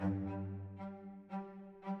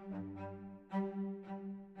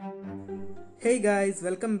Hey guys,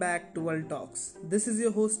 welcome back to World Talks. This is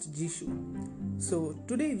your host Jishu. So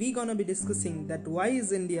today we gonna be discussing that why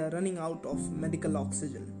is India running out of medical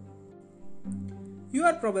oxygen? You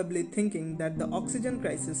are probably thinking that the oxygen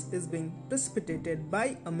crisis is being precipitated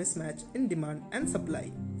by a mismatch in demand and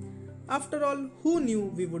supply. After all, who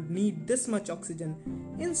knew we would need this much oxygen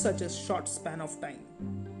in such a short span of time?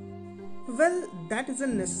 Well, that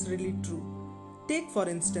isn't necessarily true. Take for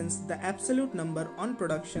instance the absolute number on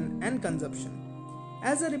production and consumption.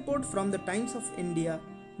 As a report from the Times of India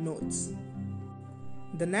notes,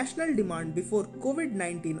 the national demand before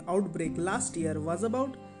COVID-19 outbreak last year was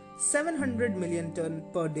about 700 million ton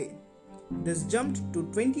per day. This jumped to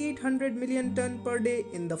 2800 million ton per day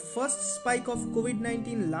in the first spike of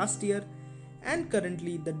COVID-19 last year, and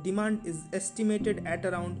currently the demand is estimated at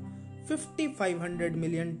around 5500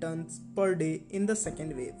 million tons per day in the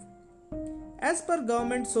second wave. As per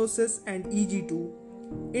government sources and EG2,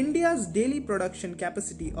 India's daily production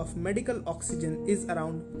capacity of medical oxygen is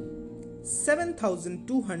around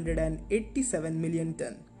 7,287 million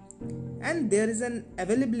ton, and there is an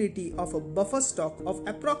availability of a buffer stock of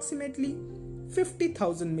approximately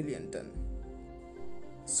 50,000 million ton.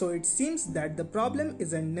 So it seems that the problem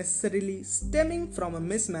isn't necessarily stemming from a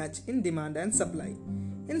mismatch in demand and supply.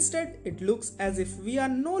 Instead, it looks as if we are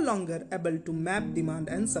no longer able to map demand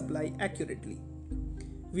and supply accurately.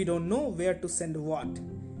 We don't know where to send what,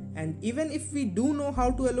 and even if we do know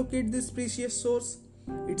how to allocate this precious source,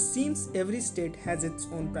 it seems every state has its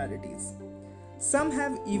own priorities. Some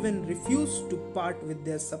have even refused to part with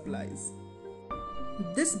their supplies.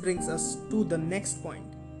 This brings us to the next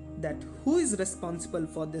point, that who is responsible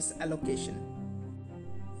for this allocation?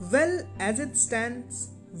 Well, as it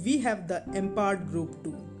stands, we have the empowered group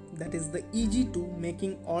 2, that is the EG2,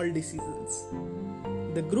 making all decisions.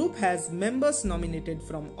 The group has members nominated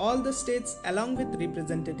from all the states along with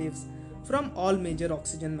representatives from all major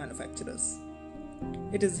oxygen manufacturers.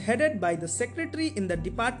 It is headed by the secretary in the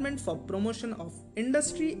Department for Promotion of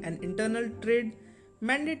Industry and Internal Trade,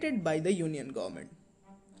 mandated by the Union government.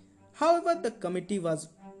 However, the committee was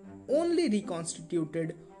only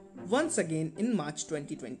reconstituted once again in March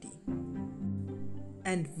 2020.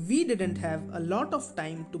 And we didn't have a lot of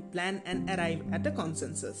time to plan and arrive at a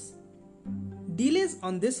consensus. Delays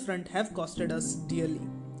on this front have costed us dearly.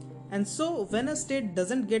 And so when a state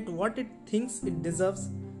doesn't get what it thinks it deserves,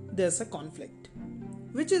 there's a conflict.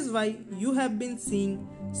 Which is why you have been seeing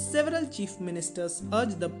several chief ministers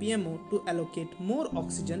urge the PMO to allocate more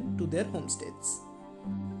oxygen to their home states.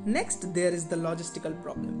 Next, there is the logistical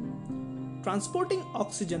problem. Transporting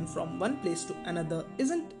oxygen from one place to another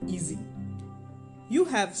isn't easy. You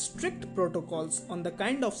have strict protocols on the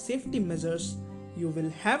kind of safety measures you will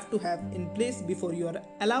have to have in place before you are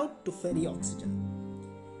allowed to ferry oxygen.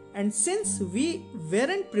 And since we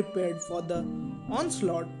weren't prepared for the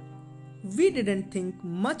onslaught, we didn't think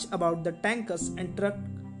much about the tankers and trucks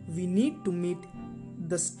we need to meet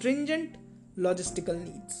the stringent logistical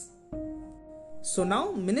needs. So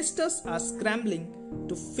now ministers are scrambling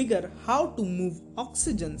to figure how to move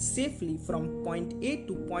oxygen safely from point A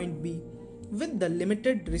to point B with the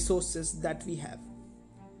limited resources that we have.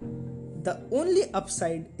 The only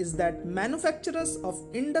upside is that manufacturers of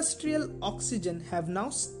industrial oxygen have now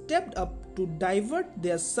stepped up to divert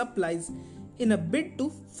their supplies in a bid to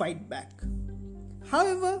fight back.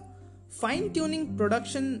 However, fine-tuning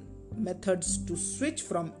production methods to switch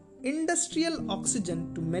from industrial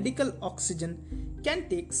oxygen to medical oxygen can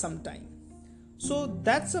take some time. So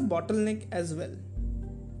that's a bottleneck as well.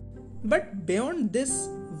 But beyond this,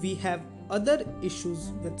 we have other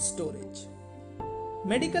issues with storage.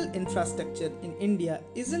 Medical infrastructure in India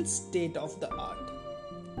isn't state of the art.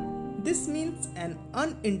 This means an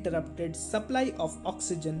uninterrupted supply of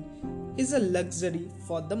oxygen is a luxury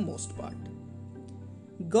for the most part.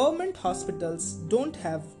 Government hospitals don't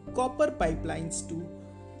have copper pipelines to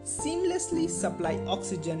seamlessly supply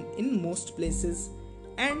oxygen in most places,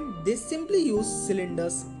 and they simply use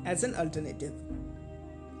cylinders as an alternative.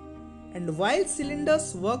 And while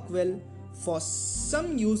cylinders work well for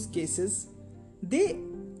some use cases, they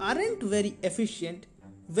aren't very efficient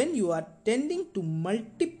when you are tending to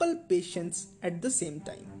multiple patients at the same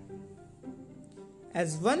time.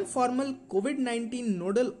 As one former COVID-19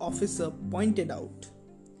 nodal officer pointed out,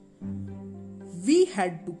 we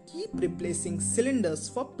had to keep replacing cylinders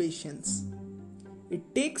for patients.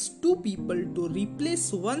 It takes two people to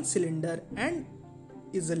replace one cylinder and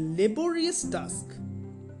is a laborious task.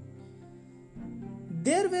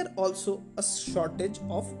 There were also a shortage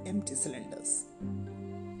of empty cylinders.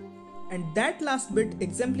 And that last bit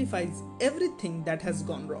exemplifies everything that has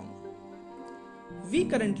gone wrong. We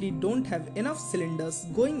currently don't have enough cylinders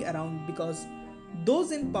going around because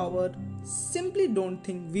those in power simply don't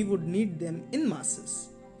think we would need them in masses.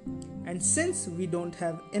 And since we don't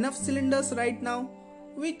have enough cylinders right now,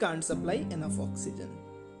 we can't supply enough oxygen.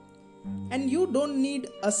 And you don't need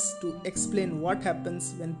us to explain what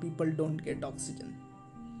happens when people don't get oxygen.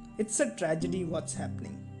 It's a tragedy what's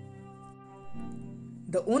happening.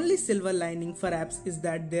 The only silver lining perhaps is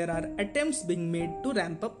that there are attempts being made to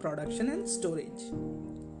ramp up production and storage.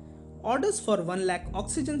 Orders for 1 lakh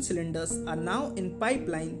oxygen cylinders are now in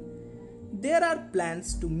pipeline. There are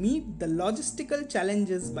plans to meet the logistical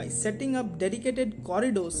challenges by setting up dedicated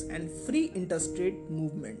corridors and free interstate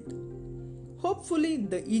movement. Hopefully,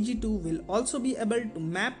 the EG2 will also be able to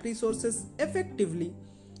map resources effectively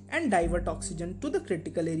and divert oxygen to the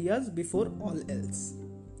critical areas before all else.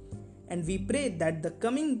 And we pray that the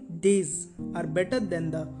coming days are better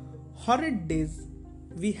than the horrid days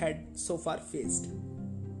we had so far faced.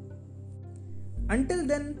 Until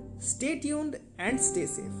then, stay tuned and stay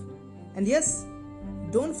safe. And yes,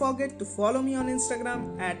 don't forget to follow me on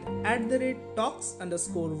Instagram at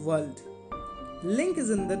 @talks_world. Link is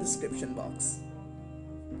in the description box.